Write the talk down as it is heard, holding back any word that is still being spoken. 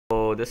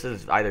So this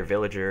is either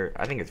villager.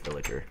 I think it's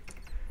villager.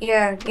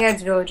 Yeah,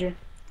 it's villager.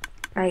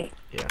 Right.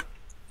 Yeah.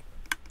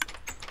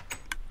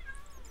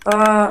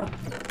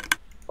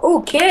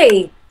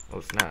 Okay.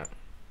 Oh snap.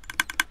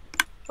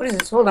 What is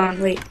this? Hold on,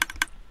 wait.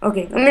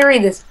 Okay, let me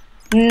read this.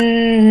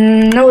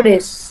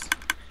 Notice.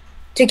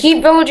 To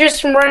keep villagers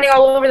from running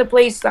all over the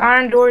place, the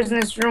iron doors in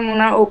this room will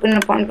not open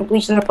upon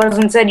completion of the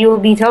puzzle. Instead, you will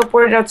be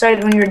teleported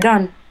outside when you're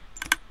done.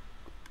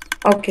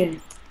 Okay.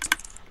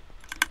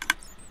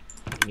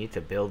 We need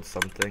to build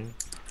something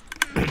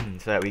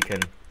so that we can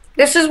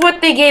This is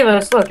what they gave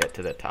us. Look. get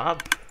to the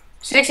top.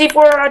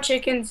 64 raw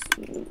chickens.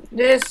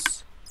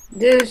 This.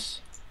 And this.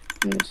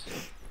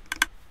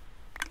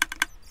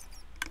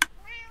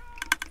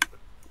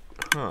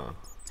 Huh.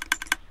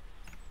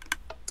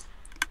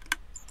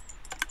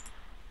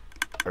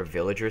 Are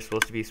villagers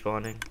supposed to be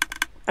spawning?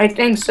 I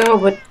think so,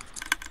 but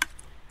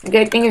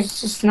I think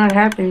it's just not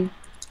happening.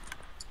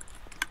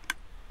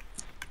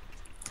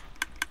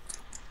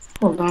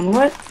 Hold on,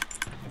 what?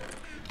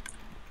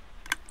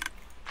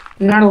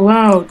 Not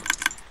allowed.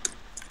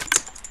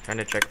 Trying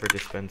to check for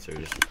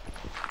dispensers.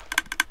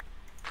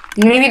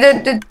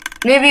 Maybe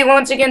maybe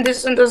once again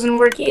this one doesn't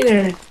work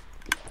either.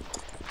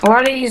 A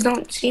lot of these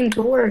don't seem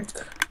to work.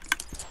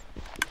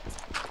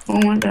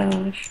 Oh my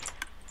gosh.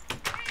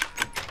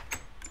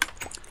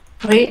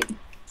 Wait.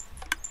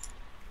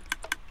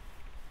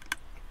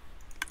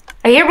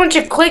 I hear a bunch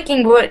of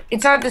clicking, but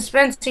it's not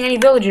dispensing any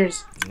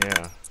villagers.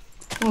 Yeah.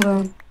 Hold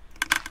on.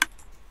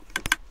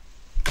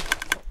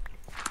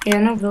 Yeah,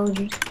 no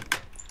villagers.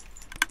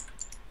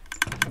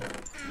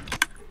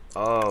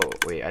 Oh,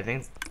 wait, I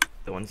think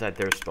the ones that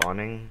they're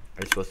spawning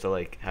are supposed to,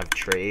 like, have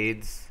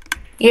trades.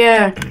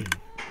 Yeah.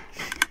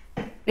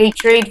 They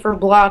trade for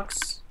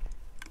blocks.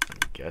 I'm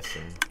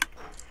guessing.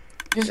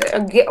 Just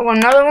get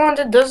another one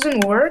that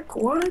doesn't work?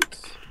 What?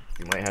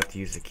 You might have to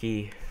use the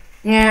key.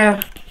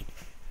 Yeah.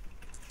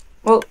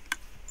 Well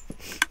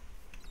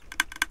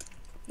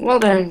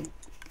then.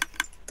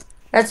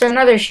 That's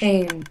another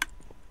shame.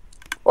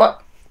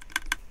 What?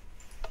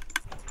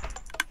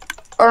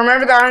 Oh,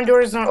 remember the iron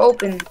doors don't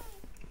open.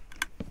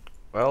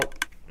 Well,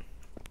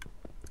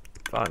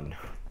 fun.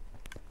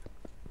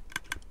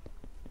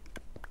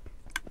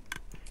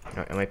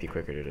 No, it might be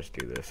quicker to just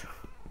do this.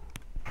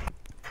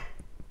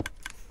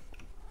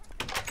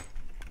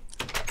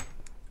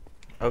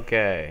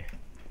 Okay.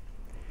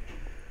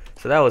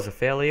 So that was a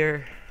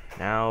failure.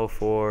 Now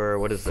for,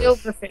 what is this?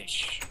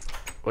 Silverfish.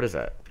 What is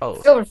that? Oh,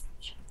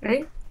 Silverfish,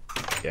 right?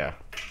 yeah.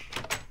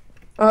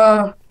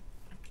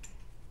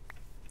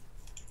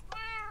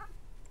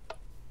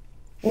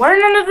 Why are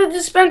none of the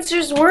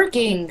dispensers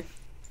working?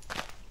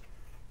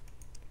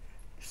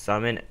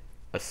 Summon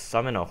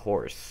a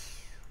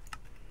horse.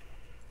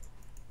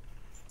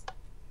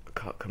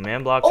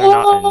 Command blocks are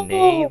not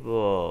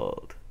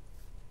enabled.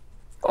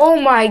 Oh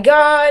my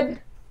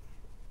god.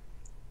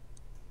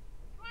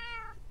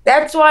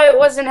 That's why it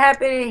wasn't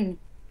happening.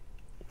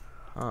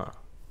 Huh.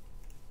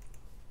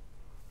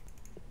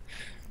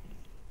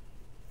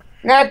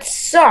 That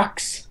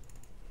sucks.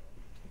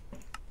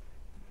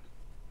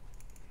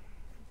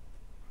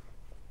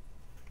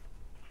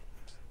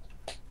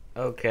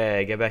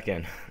 Okay, get back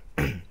in.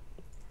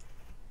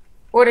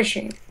 What a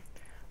shame.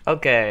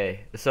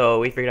 Okay, so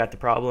we figured out the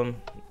problem.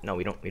 No,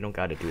 we don't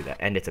gotta do that.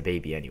 And it's a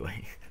baby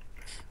anyway.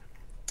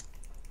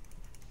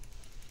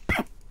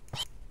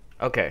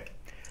 Okay.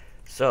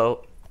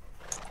 So,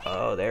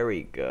 oh, there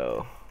we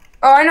go.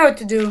 Oh, I know what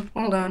to do.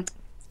 Hold on.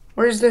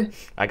 Where's the...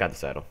 I got the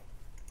saddle.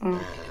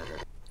 Oh.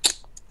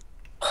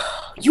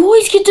 You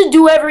always get to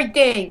do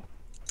everything.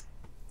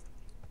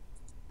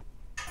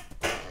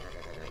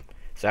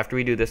 So after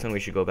we do this one, we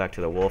should go back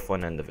to the wolf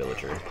one and the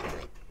villager.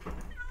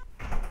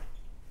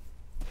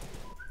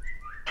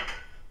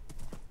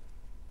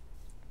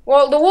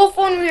 Well, the wolf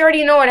one, we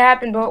already know what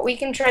happened, but we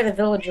can try the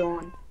villager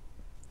one.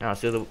 Now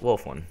let's do the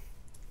wolf one.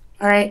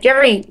 Alright,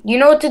 Jerry, you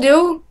know what to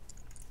do?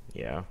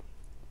 Yeah.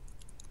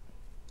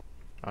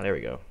 Oh, there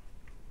we go.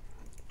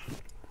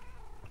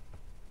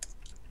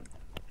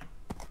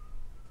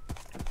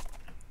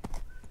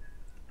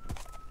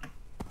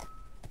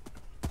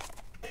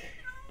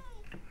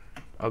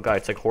 Oh god,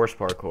 it's like horse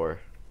parkour.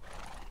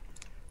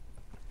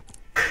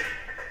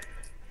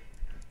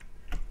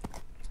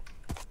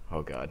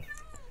 Oh god.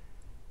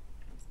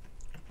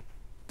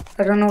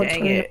 I don't know what's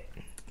Dang going on. it.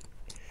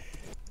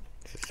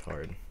 This is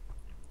hard.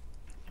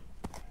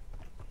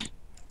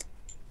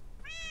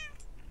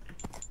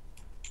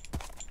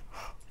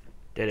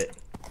 Did it.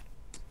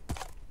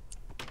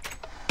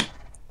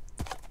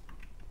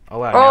 Oh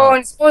wow. Oh,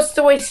 I'm supposed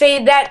to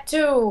say that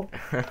too.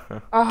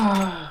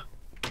 Oh.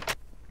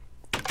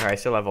 Alright, I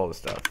still have all the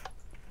stuff.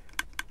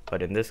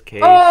 But in this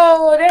case...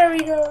 Oh, there we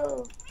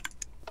go.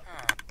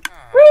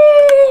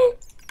 Whee!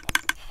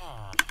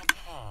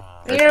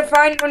 You gotta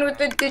find one with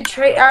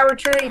our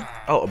trade.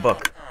 Oh, a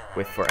book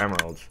for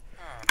emeralds.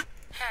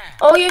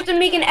 Oh, you have to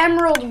make an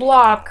emerald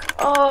block.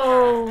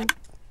 Oh.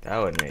 That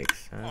would make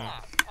sense.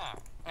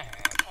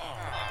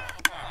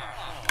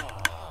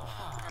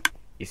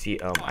 You see,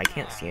 I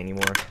can't see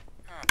anymore.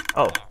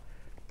 Oh,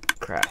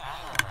 crap.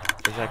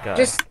 Where's that guy?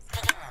 Just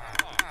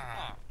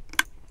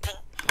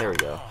There we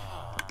go.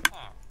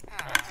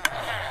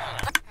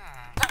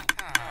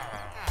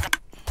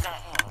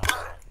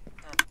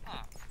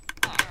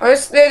 oh,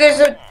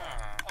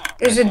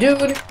 there's a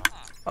dude.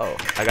 Oh,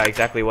 I got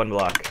exactly 1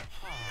 block.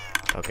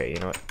 Okay, you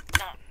know what?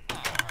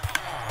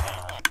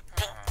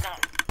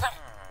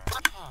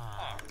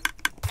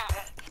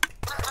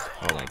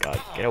 Oh my god,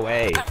 get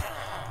away.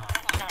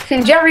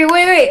 Jerry,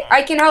 wait,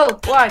 I can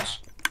help.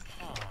 Watch.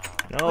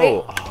 No. Wait.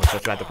 Oh, I was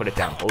just about to put it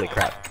down. Holy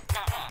crap.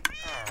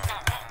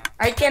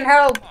 I can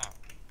help.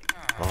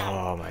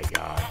 Oh my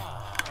god.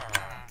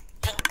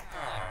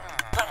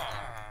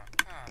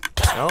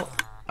 No.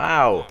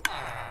 Ow.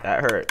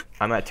 That hurt.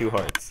 I'm at 2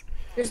 hearts.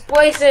 Just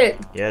place it.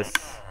 Yes.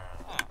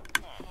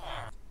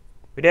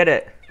 We did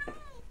it.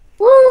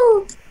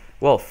 Woo!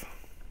 Wolf.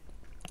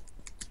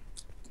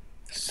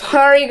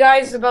 Sorry,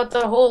 guys, about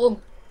the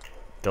whole,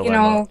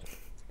 Dilemma.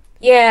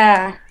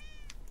 yeah.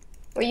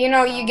 But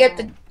you get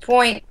the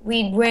point.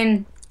 We'd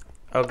win.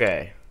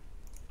 Okay.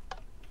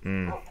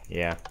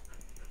 Yeah.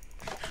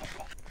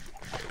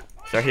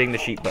 Start hitting the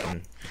sheep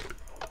button.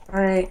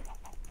 All right.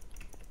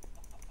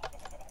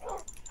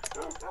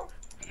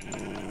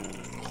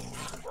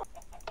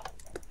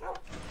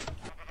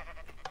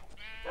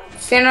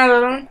 See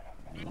another one.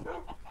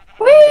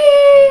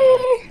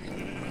 Whee!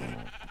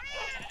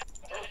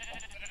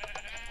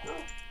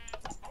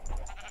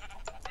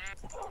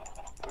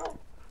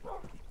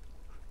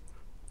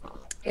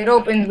 It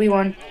opened. We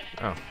won.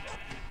 Oh.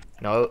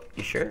 No,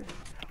 you sure?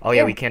 Oh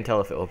yeah, Yeah. we can't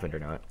tell if it opened or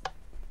not.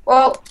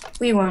 Well,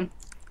 we won.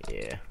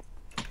 Yeah.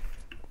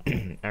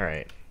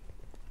 Alright.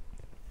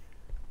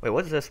 Wait,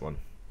 what's this one?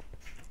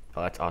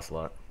 Oh, that's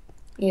Ocelot.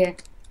 Yeah.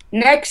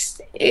 Next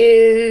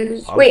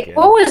is wait. Pumpkin.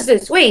 What was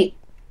this? Wait.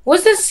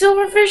 Was this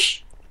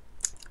silverfish?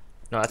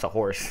 No, that's a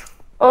horse.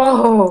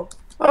 Oh,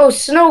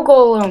 snow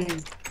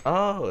golem.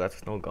 Oh, that's a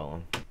snow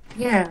golem.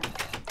 Yeah.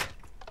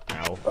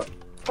 Ow.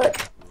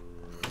 But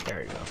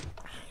There you go.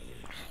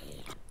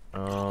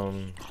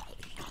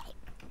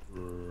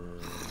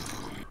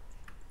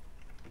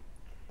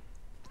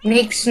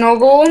 make snow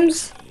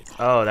golems.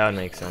 Oh, that would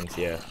make sense,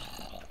 yeah.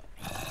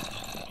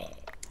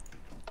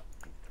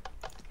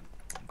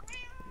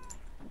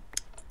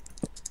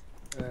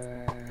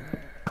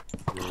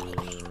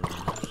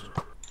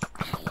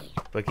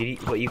 But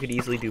you could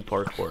easily do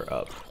parkour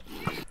up.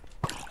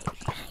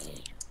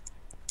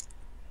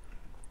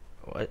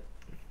 What?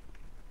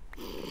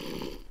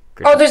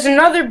 Oh, there's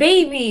another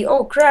baby.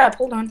 Oh crap!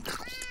 Hold on.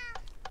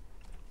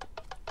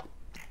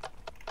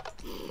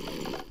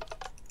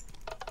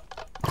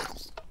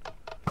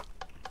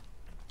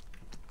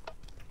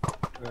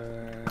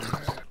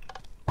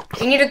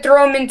 You need to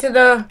throw him into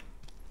the.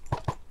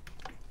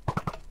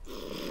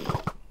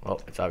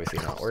 Well, it's obviously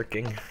not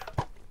working.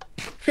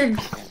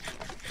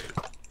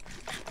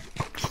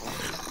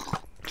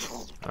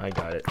 I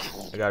got it.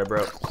 I got it,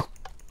 bro.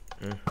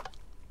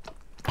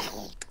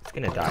 It's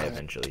gonna die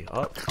eventually.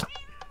 Oh.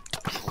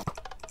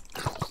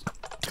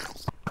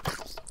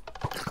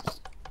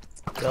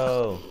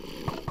 Go.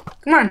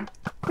 Come on.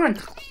 Come on.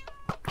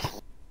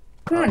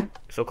 Come on.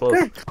 So close.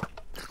 Come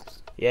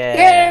Yeah.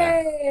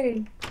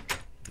 Yay!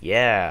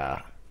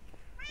 Yeah.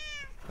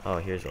 Oh,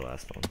 here's the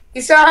last one.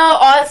 You saw how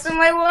awesome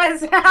I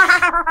was?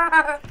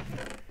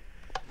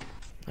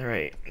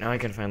 Alright, now I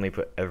can finally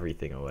put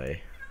everything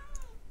away.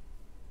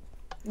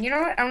 You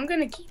know what? I'm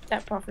gonna keep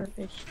that puffer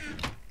fish.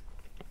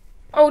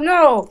 Oh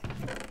no!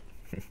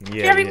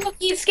 Yeah. Jerry, look,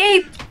 he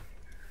escaped!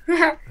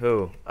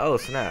 Who? Oh,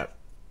 snap.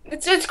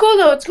 It's cool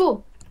though, it's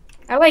cool.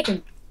 I like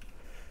him.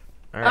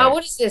 Alright.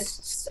 What is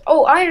this?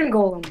 Oh, iron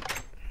golem.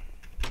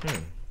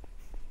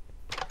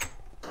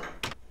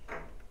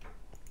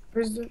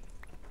 Where's the...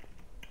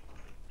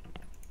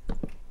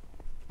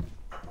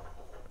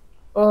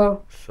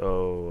 Oh.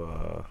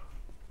 So,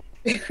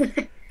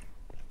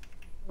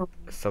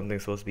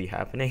 something's supposed to be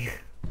happening?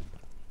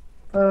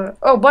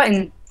 Oh,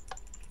 button.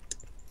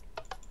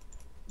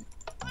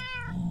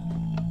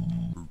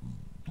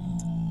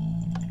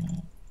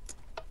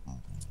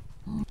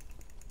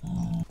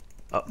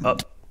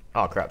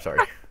 Oh, crap, sorry.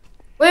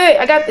 Wait,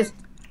 I got this.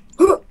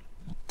 Oh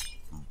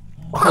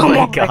Come my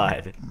on.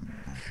 god.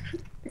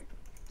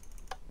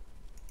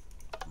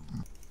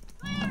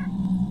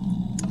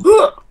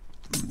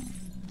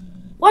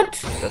 What?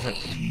 Doesn't...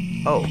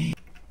 Oh.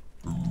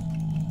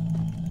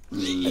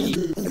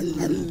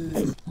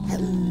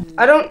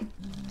 I don't...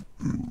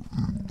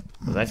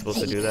 Was I supposed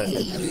to do that?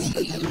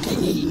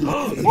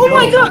 Oh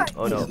my god!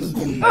 Oh no.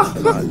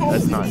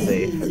 That's not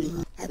safe.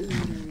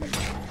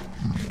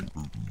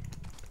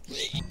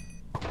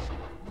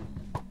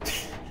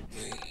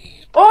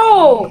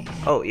 Oh!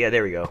 Oh, yeah,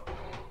 there we go.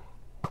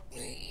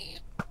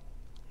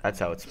 That's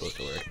how it's supposed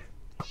to work.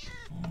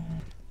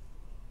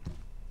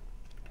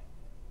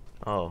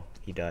 Oh,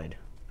 he died.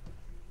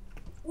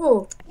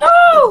 Oh.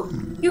 No!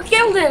 You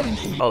killed him!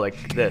 Oh,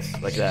 like this,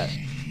 like that.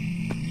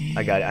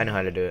 I got it. I know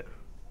how to do it.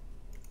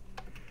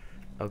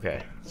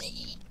 Okay.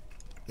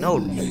 No.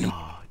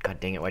 Oh, god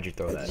dang it. Why'd you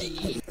throw that?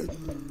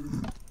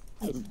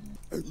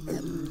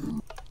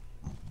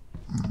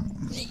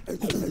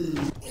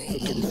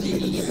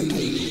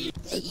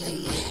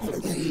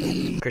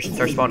 Christian,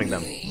 start spawning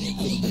them.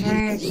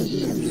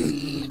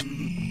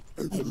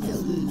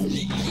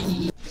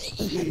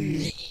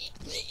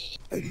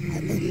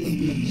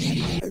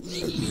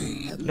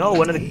 No,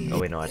 one of the. Oh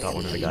wait, no, I thought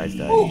one of the guys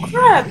died. Oh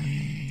crap!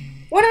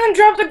 One of them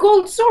dropped a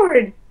gold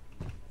sword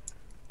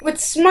with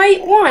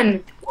Smite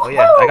 1. Oh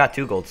yeah, I got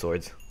 2 gold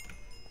swords.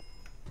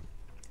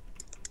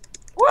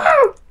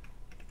 Whoa!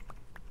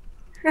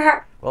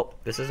 Well,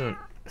 this isn't.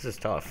 This is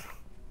tough.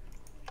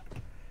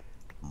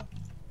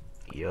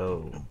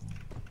 Yo,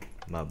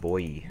 my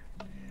boy.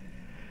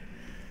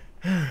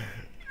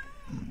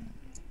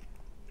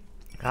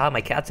 Ah,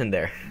 my cat's in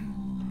there.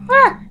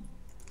 Ah!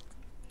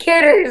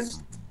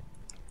 Kidders.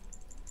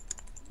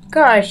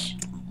 Gosh.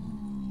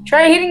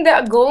 Try hitting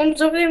the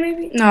golems over there,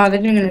 maybe? No,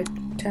 they're not gonna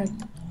attack.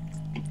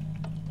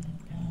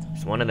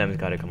 So one of them's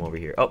got to come over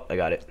here. Oh, I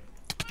got it.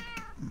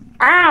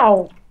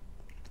 Ow!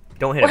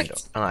 Don't hit him. What?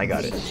 Though. Oh, I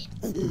got it.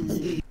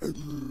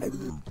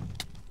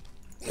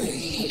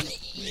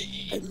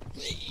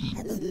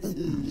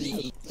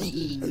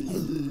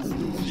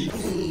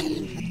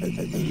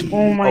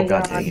 Oh my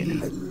God, god. dang it.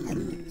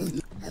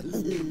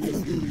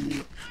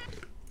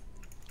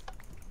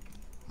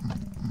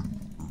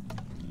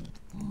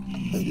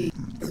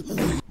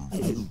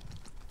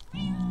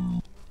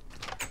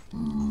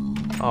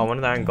 Oh, one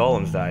of the iron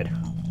golems died.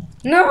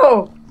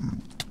 No!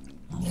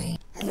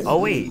 Oh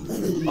wait.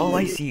 Oh,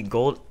 I see.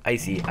 Gold. I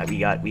see. We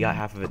got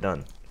half of it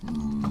done.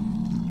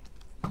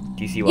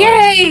 Do you see why?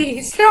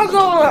 Yay! Snow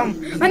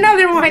golem!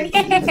 Another one!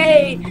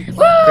 Yay!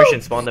 Woo!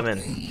 Christian, spawn them in.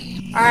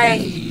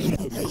 Alright.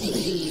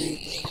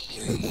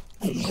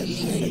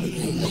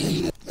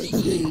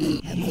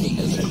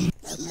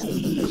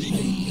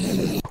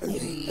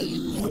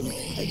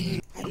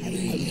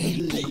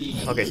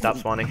 Okay, stop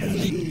spawning.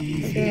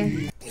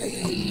 Okay.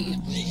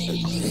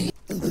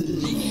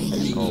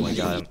 Oh my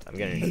god, I'm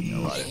getting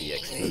a lot of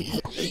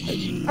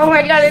EXP. Oh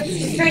my god,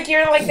 it's like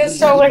you're like the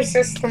solar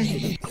system.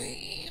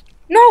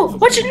 No!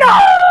 What you no!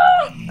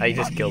 I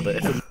just killed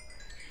it.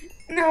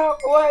 No,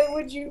 why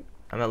would you?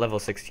 I'm at level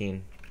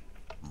 16.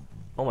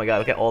 Oh my god,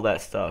 look at all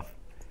that stuff.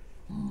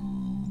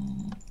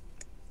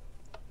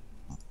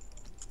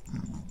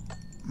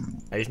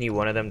 I just need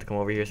one of them to come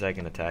over here so I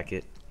can attack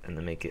it and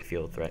then make it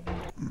feel threatened.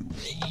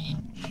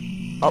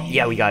 Oh,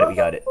 yeah, we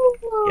got it.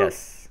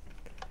 Yes.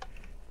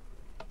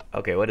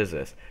 Okay, what is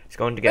this? It's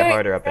going to get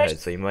harder up ahead,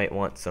 so you might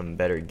want some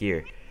better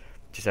gear.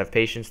 Just have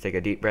patience, take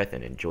a deep breath,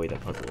 and enjoy the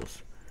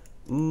puzzles.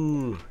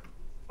 Ooh.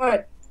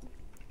 What?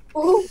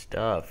 Ooh.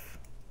 Stuff.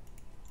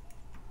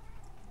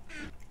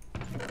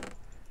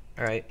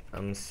 Alright,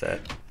 I'm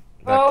set.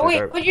 Oh,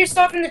 wait, put your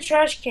stuff in the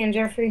trash can,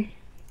 Jeffrey.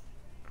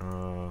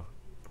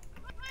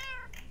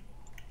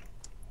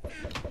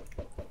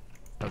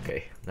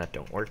 Okay, that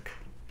don't work.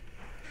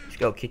 Let's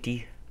go,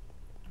 kitty.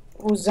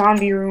 Oh,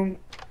 zombie room.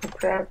 Oh,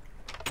 crap.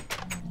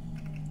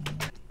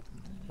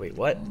 Wait,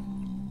 what?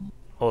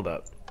 Hold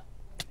up.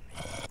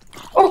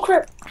 Oh,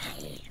 crap.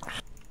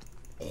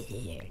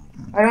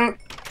 I don't...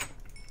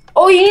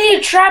 Oh, you need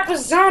to trap a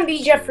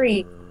zombie,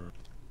 Jeffrey.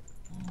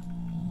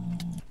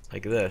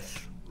 Like this.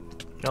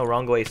 No,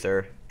 wrong way,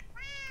 sir.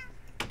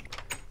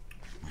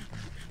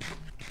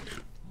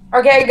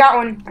 Okay, I got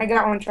one. I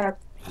got one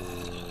trapped.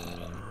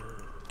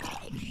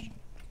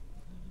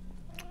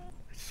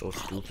 It's so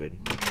stupid.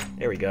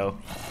 There we go.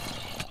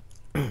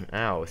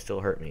 Ow, it still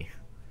hurt me.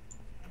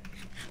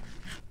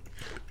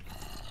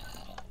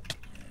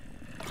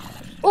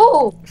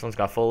 Oh! This one's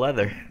got full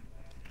leather.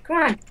 Come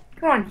on.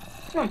 Come on.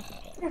 Come on.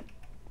 Come on.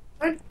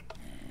 Come on.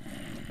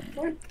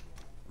 Come on.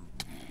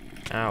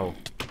 Ow.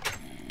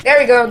 There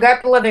we go.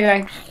 Got the leather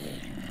guy.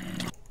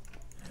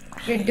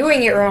 You're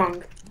doing it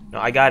wrong. No,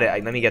 I got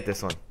it. Let me get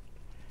this one.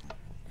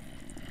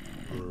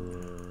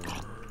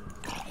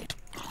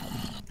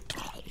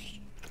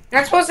 You're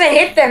not supposed to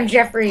hit them,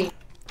 Jeffrey.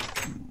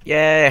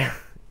 Yeah.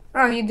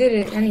 Oh, you did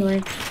it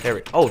anyway. There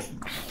we. Oh.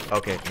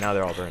 Okay. Now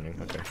they're all burning.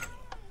 Okay.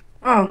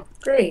 Oh,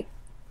 great.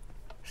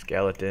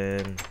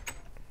 Skeleton.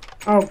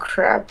 Oh,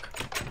 crap.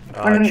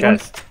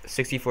 Chest.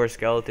 64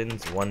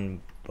 skeletons.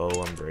 1 bow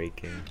I'm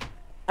breaking.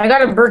 I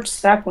got a birch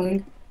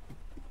sapling.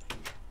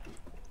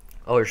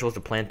 Oh, you're supposed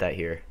to plant that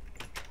here.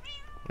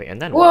 Wait,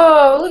 and then what?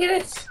 Whoa, look at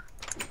this.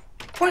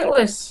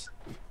 Pointless.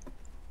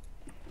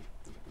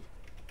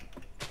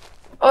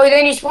 Oh,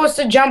 then you're supposed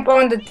to jump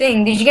on the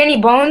thing. Did you get any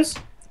bones?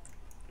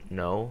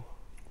 No.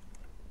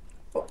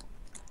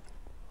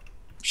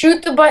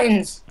 Shoot the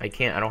buttons. I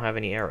can't. I don't have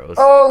any arrows.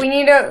 Oh, we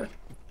need to...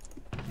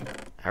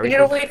 How are We we need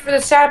to supposed wait for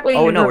the sapling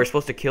Oh to no, grow. we're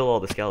supposed to kill all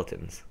the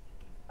skeletons.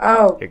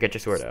 Oh, Here, get your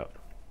sword out.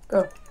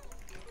 go.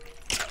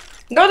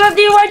 No, why'd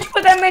you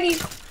put that many?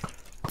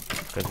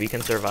 Because we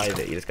can survive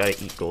it. You just gotta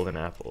eat golden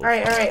apples.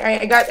 Alright,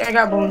 I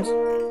got bones.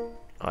 Oh,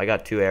 I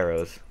got 2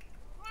 arrows.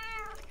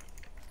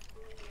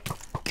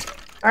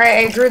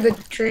 Alright, I grew the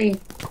tree.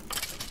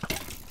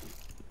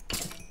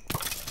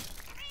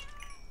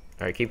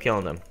 Alright, keep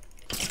killing them.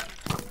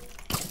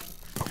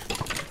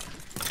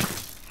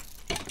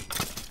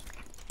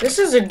 This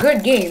is a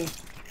good game.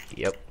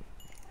 Yep.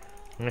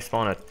 I'm gonna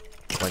spawn a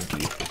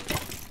plenty.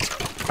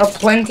 A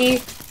plenty?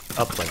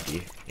 A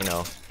plenty, you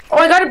know. Oh,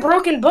 I got a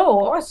broken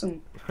bow.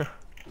 Awesome. I'm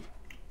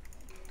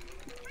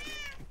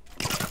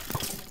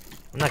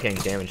not getting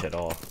damaged at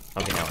all.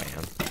 Okay, now I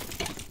am.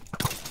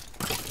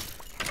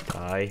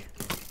 Die.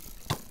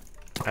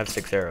 I have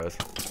 6 arrows.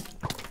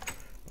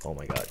 Oh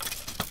my god.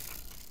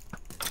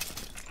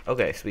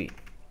 Okay, sweet.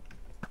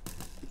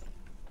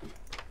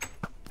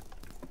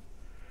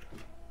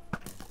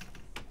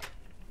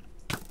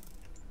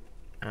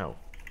 Ow.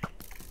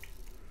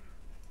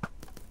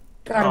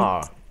 Got him.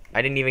 Aw,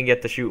 I didn't even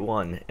get to shoot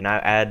one, and I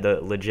add the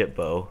legit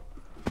bow.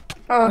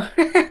 Oh.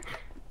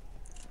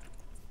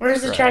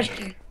 Where's the Right. trash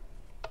can?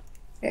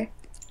 Okay.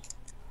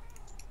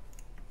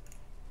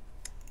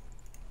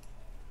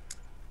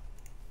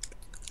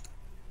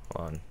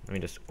 Hold on, let me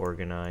just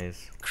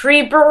organize.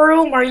 Creeper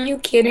room? Are you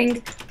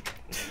kidding?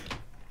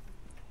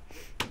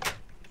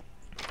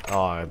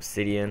 Oh,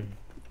 obsidian.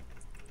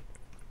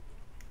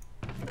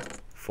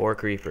 4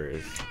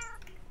 creepers.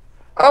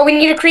 Oh, we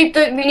need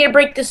to we need to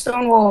break the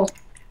stone wall.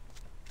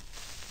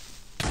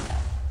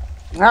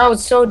 That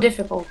was so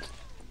difficult.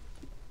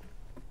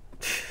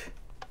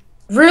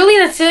 Really?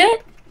 That's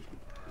it?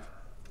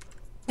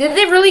 Did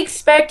they really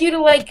expect you to,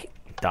 like...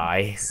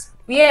 Die.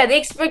 Yeah, they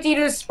expect you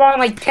to spawn,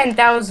 like,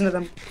 10,000 of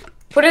them.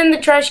 Put it in the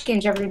trash can,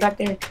 Jeffrey, back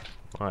there.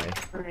 Why?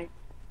 Alright.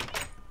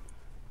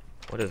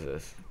 What is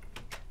this?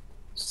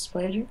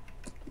 Spider?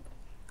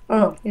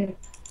 Oh, yeah.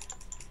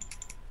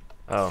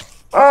 Oh.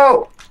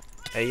 Oh!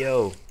 Hey,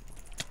 yo.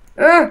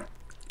 Uh!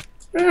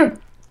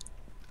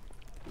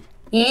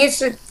 He needs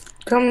to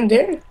come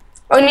there.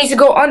 Oh, he needs to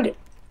go under.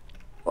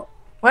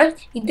 What?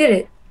 He did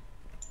it.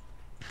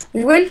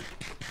 We win?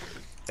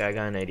 Yeah, I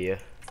got an idea.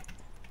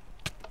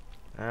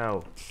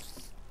 Ow.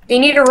 They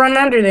need to run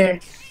under there.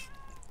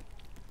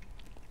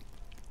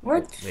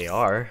 What? They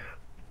are.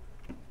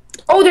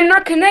 Oh, they're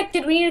not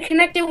connected. We need to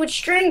connect it with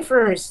string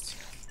first.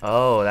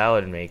 Oh, that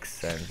would make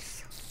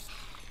sense.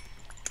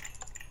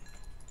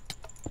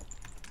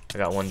 I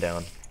got one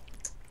down.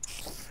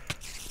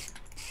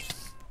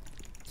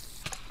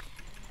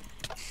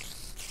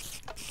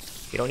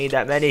 You don't need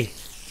that many.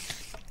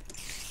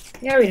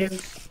 Yeah, we do.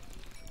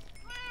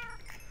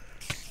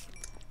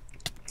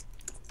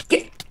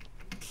 Get.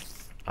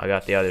 I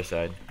got the other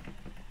side.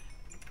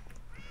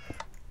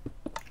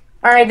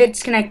 Alright,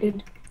 that's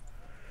connected.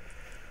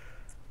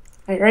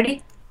 Alright,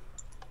 ready?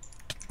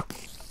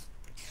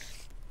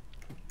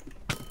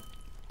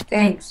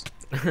 Thanks.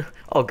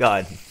 Oh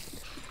god.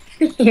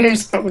 You're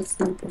so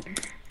stupid.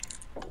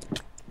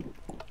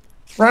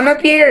 Run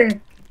up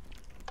here.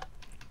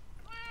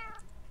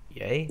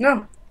 Yay?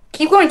 No.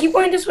 Keep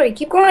going this way.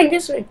 Keep going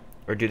this way.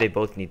 Or do they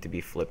both need to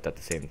be flipped at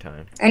the same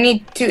time? I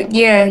need to,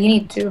 yeah, you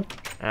need to.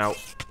 Ow.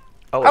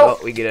 Oh, Oh. well,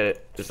 we get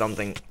it.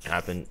 Something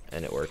happened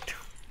and it worked.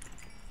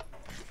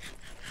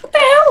 What the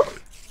hell?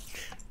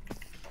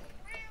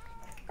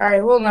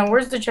 Alright, hold on.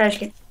 Where's the trash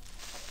can?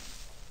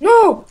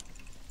 No!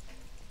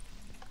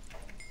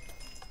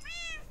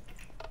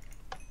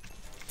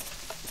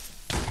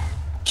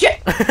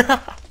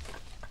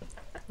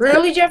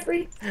 Really,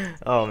 Jeffrey?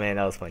 Oh man,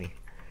 that was funny.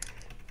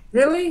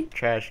 Really?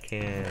 Trash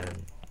can.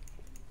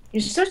 You're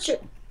such a...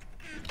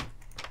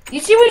 You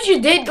see what you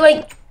did?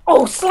 Like,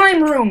 oh,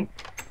 slime room.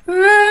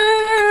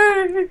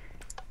 Ooh,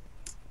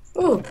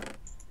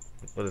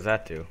 What does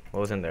that do? What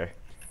was in there?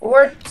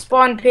 or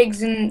spawn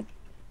pigs and...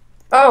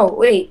 Oh,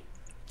 wait.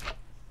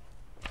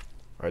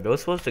 Are those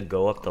supposed to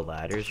go up the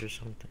ladders or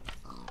something?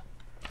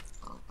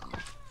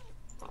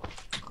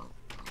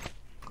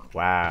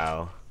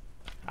 Wow.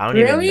 I don't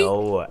Really? even know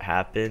what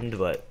happened,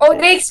 but... Oh,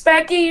 they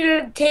expected you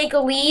to take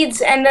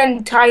leads and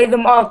then tie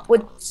them up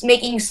with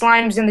making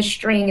slimes in the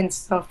string and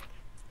stuff.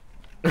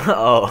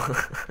 Oh.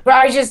 But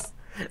I just...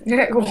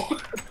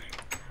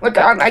 What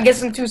the... I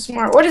guess I'm too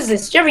smart. What is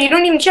this? Jeffrey, you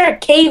don't even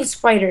check. Cave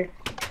spider.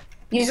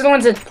 These are the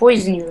ones that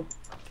poison you.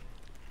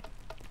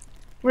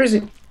 Where is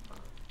it?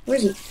 Where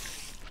is it?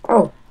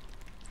 Oh.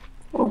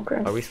 Oh,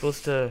 crap. Are we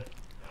supposed to...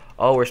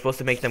 Oh, we're supposed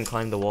to make them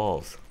climb the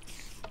walls.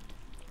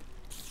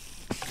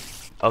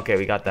 Okay,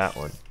 we got that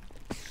one.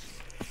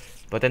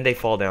 But then they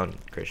fall down,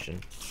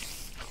 Christian.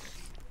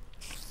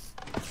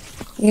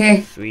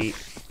 Yeah. Sweet.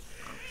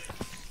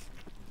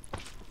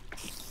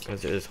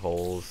 Because there's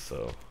holes,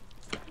 so...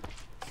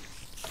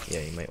 Yeah,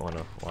 you might want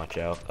to watch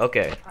out.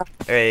 Okay.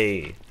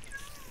 Hey.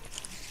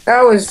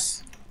 That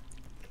was...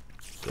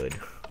 Good.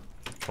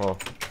 Well,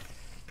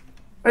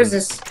 What is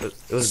this?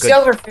 it was good.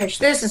 Silverfish.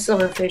 This is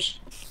silverfish.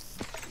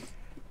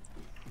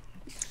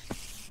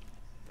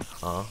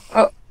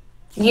 Huh?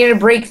 You need to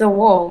break the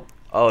wall.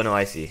 Oh, no,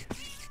 I see.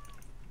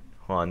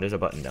 Hold on, there's a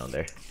button down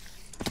there.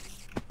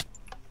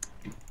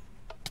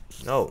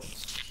 No.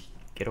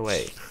 Get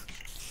away.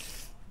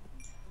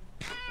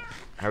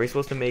 How are we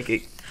supposed to make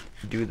it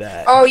do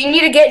that? Oh, you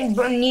need to get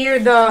near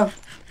the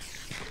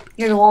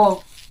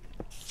wall.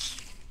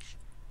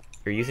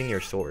 You're using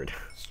your sword.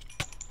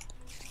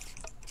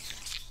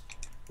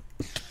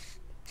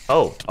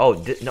 Oh,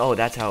 no,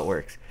 that's how it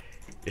works.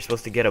 You're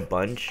supposed to get a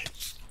bunch.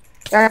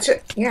 That's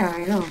it. Yeah,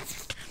 I know.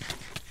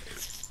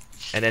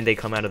 And then they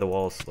come out of the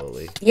walls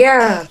slowly.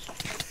 Yeah.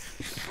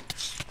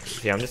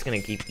 Yeah, I'm just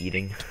gonna keep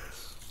eating.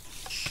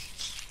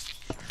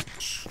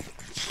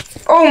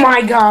 Oh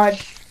my god.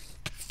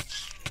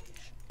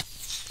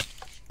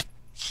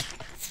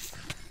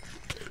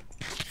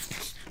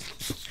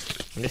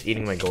 I'm just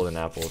eating my golden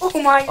apples.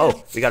 Oh my god.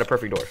 Oh, we got a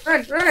perfect door.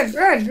 Run, run,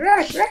 run,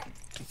 run, run.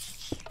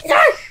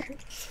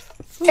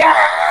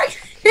 Yes!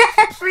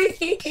 Jeffrey!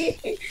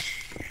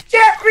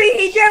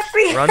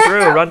 Jeffrey!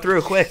 Run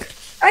through, quick.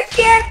 I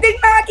can't, they're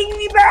knocking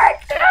me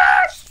back!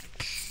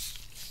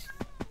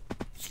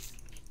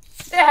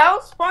 The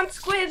hell? Spawn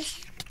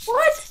squids.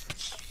 What?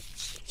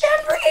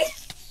 Jeffrey!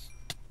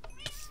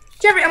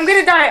 Jeffrey, I'm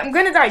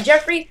gonna die,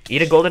 Jeffrey!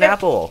 Eat a golden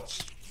apple.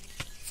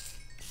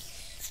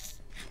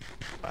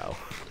 Wow.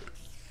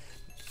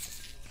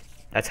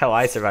 That's how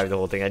I survived the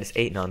whole thing. I just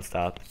ate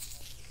nonstop.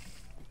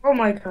 Oh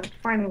my god,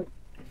 finally.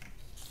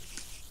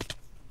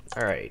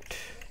 Alright.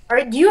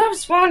 Alright, do you have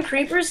spawn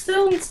creepers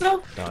still and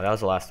stuff? No, that was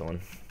the last one.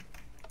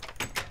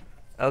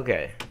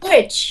 Okay.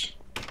 Which?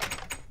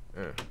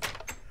 Mm.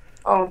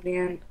 Oh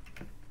man.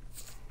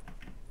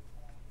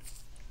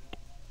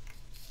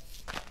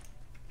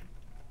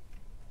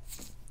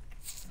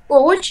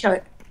 Well, wood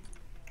shut.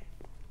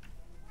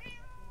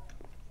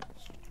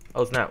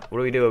 Oh snap! What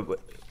do we do?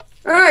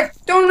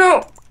 Don't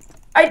know.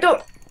 I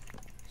don't.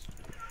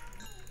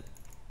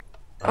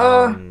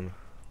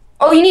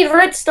 Oh, you need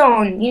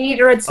redstone. You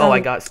need redstone. Oh, I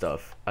got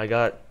stuff. I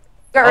got.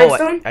 Got Oh,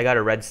 redstone? I got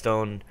a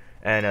redstone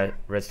and a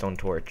redstone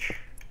torch.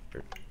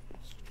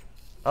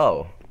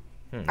 Oh.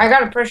 I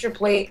got a pressure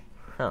plate.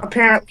 Huh.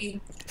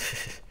 Apparently.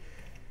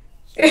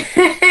 Did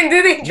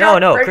they drop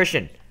No, pressure-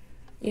 Christian.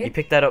 Yeah? You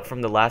picked that up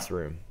from the last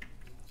room.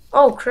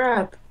 Oh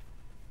crap.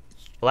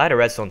 Well, I had a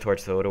redstone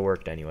torch, so it would have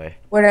worked anyway.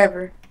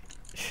 Whatever.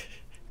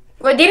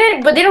 But they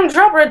don't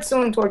drop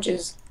redstone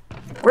torches. No,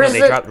 Where's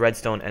they the? dropped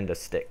redstone and a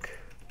stick.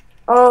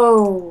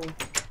 Oh.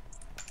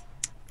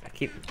 I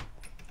keep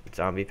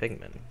zombie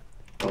pigmen.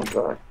 Oh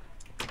god.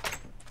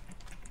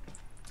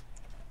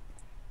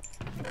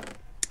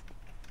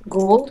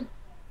 Gold?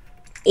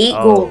 8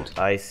 gold.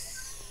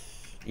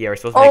 Yeah, we're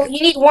supposed to Oh, make.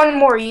 you need one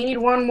more. You need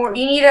one more.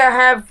 You need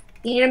to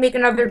make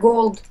another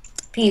gold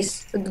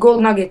piece with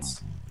gold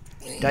nuggets.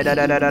 Die. Ow,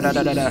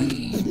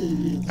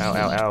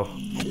 ow, ow.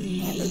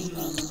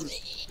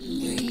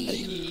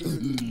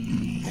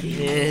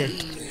 Eh.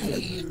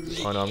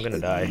 Oh no, I'm gonna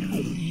die.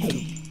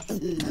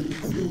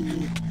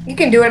 You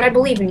can do it. I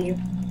believe in you.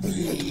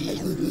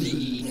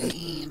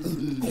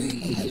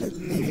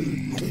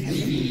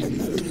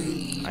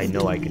 I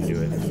know I can do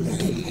it.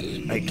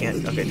 I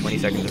can't. Okay, 20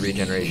 seconds of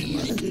regeneration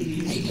left.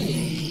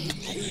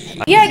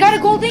 Yeah, I got a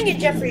gold ingot,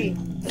 Jeffrey.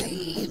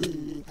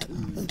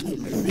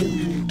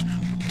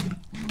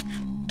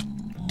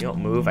 You don't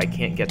move. I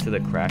can't get to the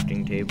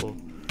crafting table.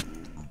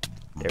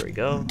 There we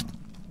go.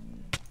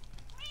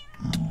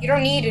 You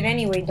don't need it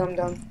anyway, dum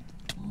dum.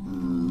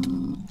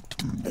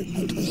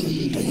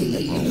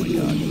 Oh my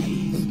god.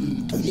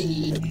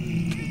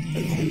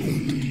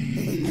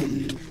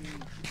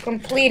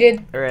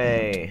 Completed.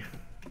 Hooray.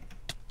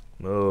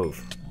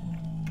 Move.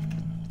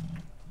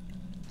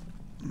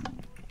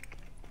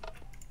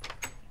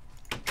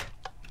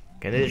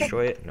 Can they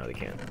destroy it? No, they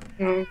can't.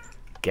 No.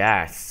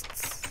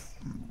 Ghasts.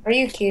 Are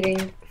you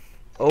kidding?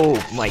 Oh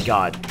my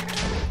god.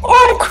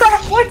 Oh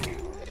crap! What?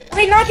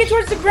 Wait, knock it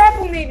towards the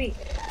grapple, maybe.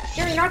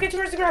 Jerry, knock it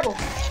towards the grapple.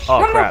 Oh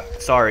No, no. crap.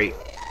 Sorry.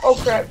 Oh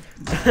crap.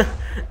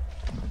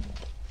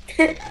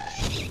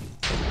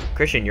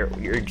 Christian,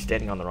 you're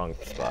standing on the wrong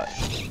spot.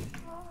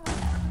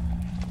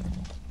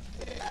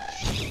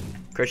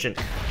 Christian,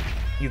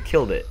 you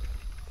killed it.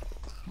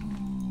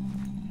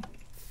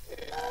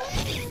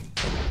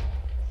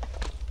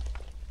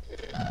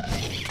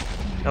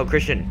 No,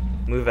 Christian,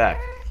 move back.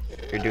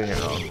 You're doing it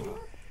wrong.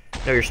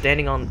 No, you're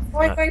standing on.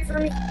 Wait for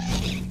me.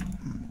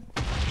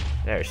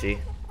 There, see?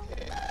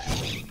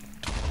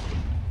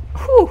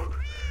 Whew.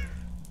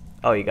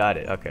 Oh, you got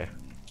it. Okay.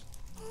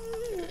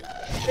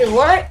 Wait,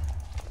 what?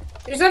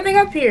 There's nothing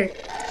up here.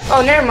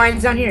 Oh, never mind.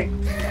 It's down here.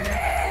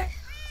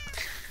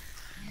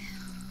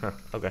 Huh.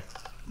 Okay.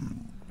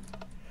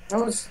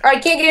 I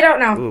can't get out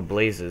now. Ooh,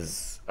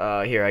 blazes.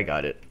 Here, I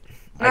got it.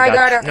 No, I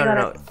got it.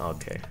 No.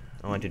 Okay.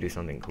 I want to do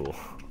something cool.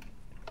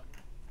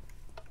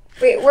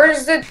 Wait,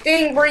 where's the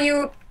thing where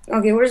you...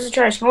 Okay, where's the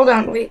trash? Hold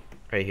on, wait.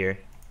 Right here.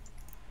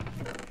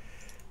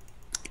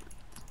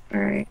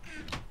 Alright.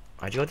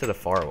 Why'd you go to the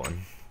far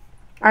one?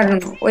 I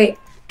don't know. Wait.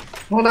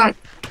 Hold on.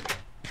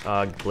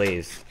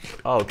 Blaze.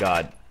 Oh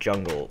god,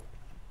 jungle.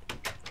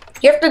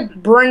 You have to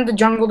burn the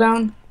jungle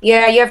down?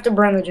 Yeah, you have to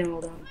burn the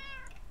jungle down.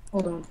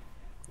 Hold on.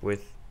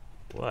 With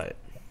what?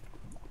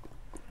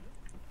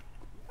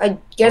 I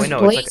guess wait, no,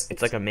 blaze.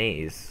 it's like a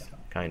maze,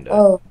 kind of.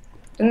 Oh.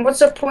 Then what's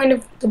the point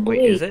of the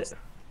blaze? Wait, is it?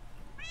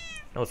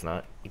 No, it's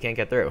not. You can't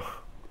get through.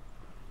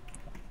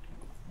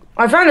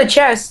 I found the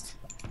chest.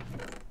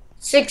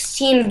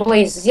 16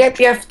 blazes. Yep,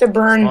 you have to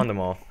burn. Spawn them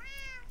all.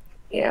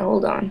 Yeah,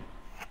 hold on.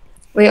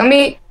 Wait, let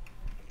me...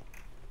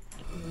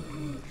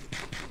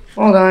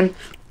 Hold on.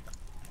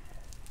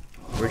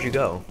 Where'd you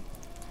go?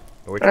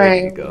 Or which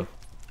way did you go?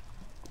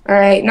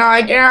 Alright, no,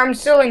 I'm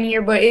still in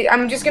here, but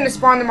I'm just gonna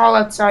spawn them all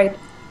outside.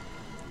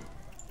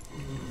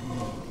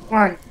 Come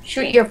on,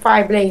 shoot your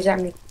 5 blaze at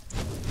me.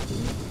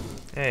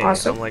 Hey,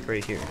 Awesome. I'm like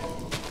right here.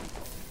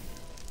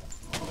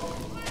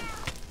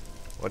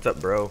 What's up,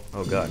 bro?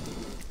 Oh god.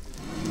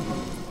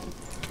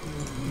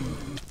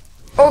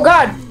 Oh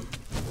god!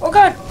 Oh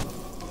god!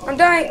 I'm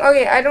dying.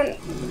 Okay, I don't.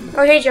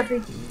 Oh, hey,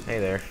 Jeffrey. Hey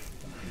there.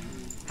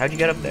 How'd you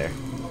get up there?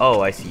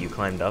 Oh, I see you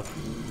climbed up.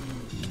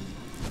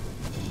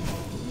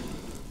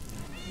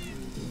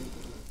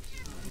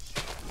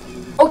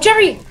 Oh,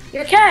 Jeffrey!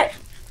 Your cat!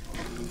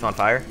 It's on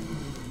fire?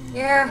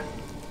 Yeah.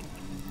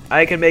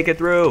 I can make it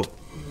through!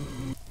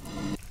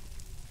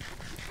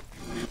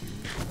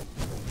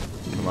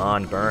 Come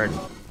on, burn.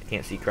 I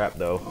can't see crap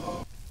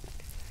though.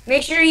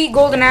 Make sure you eat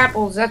golden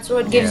apples. That's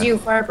what gives Yeah. you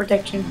fire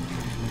protection.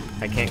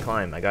 I can't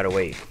climb. I gotta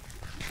wait.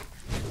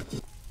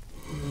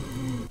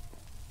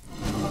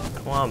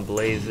 Come on,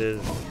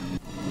 blazes.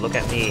 Look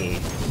at me.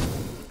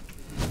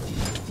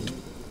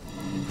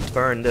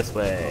 Burn this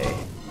way.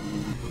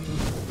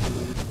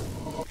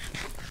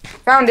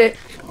 Found it.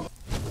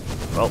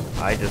 Well,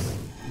 I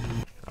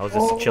was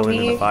just chilling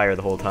in the me. fire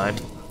the whole time.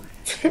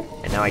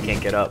 And now I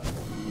can't get up.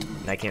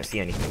 And I can't see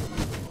anything.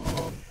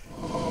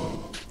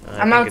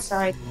 I I'm think it's-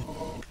 outside.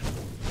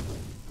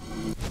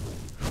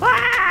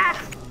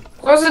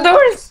 Close the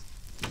doors!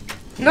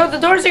 No, the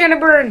doors are gonna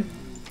burn.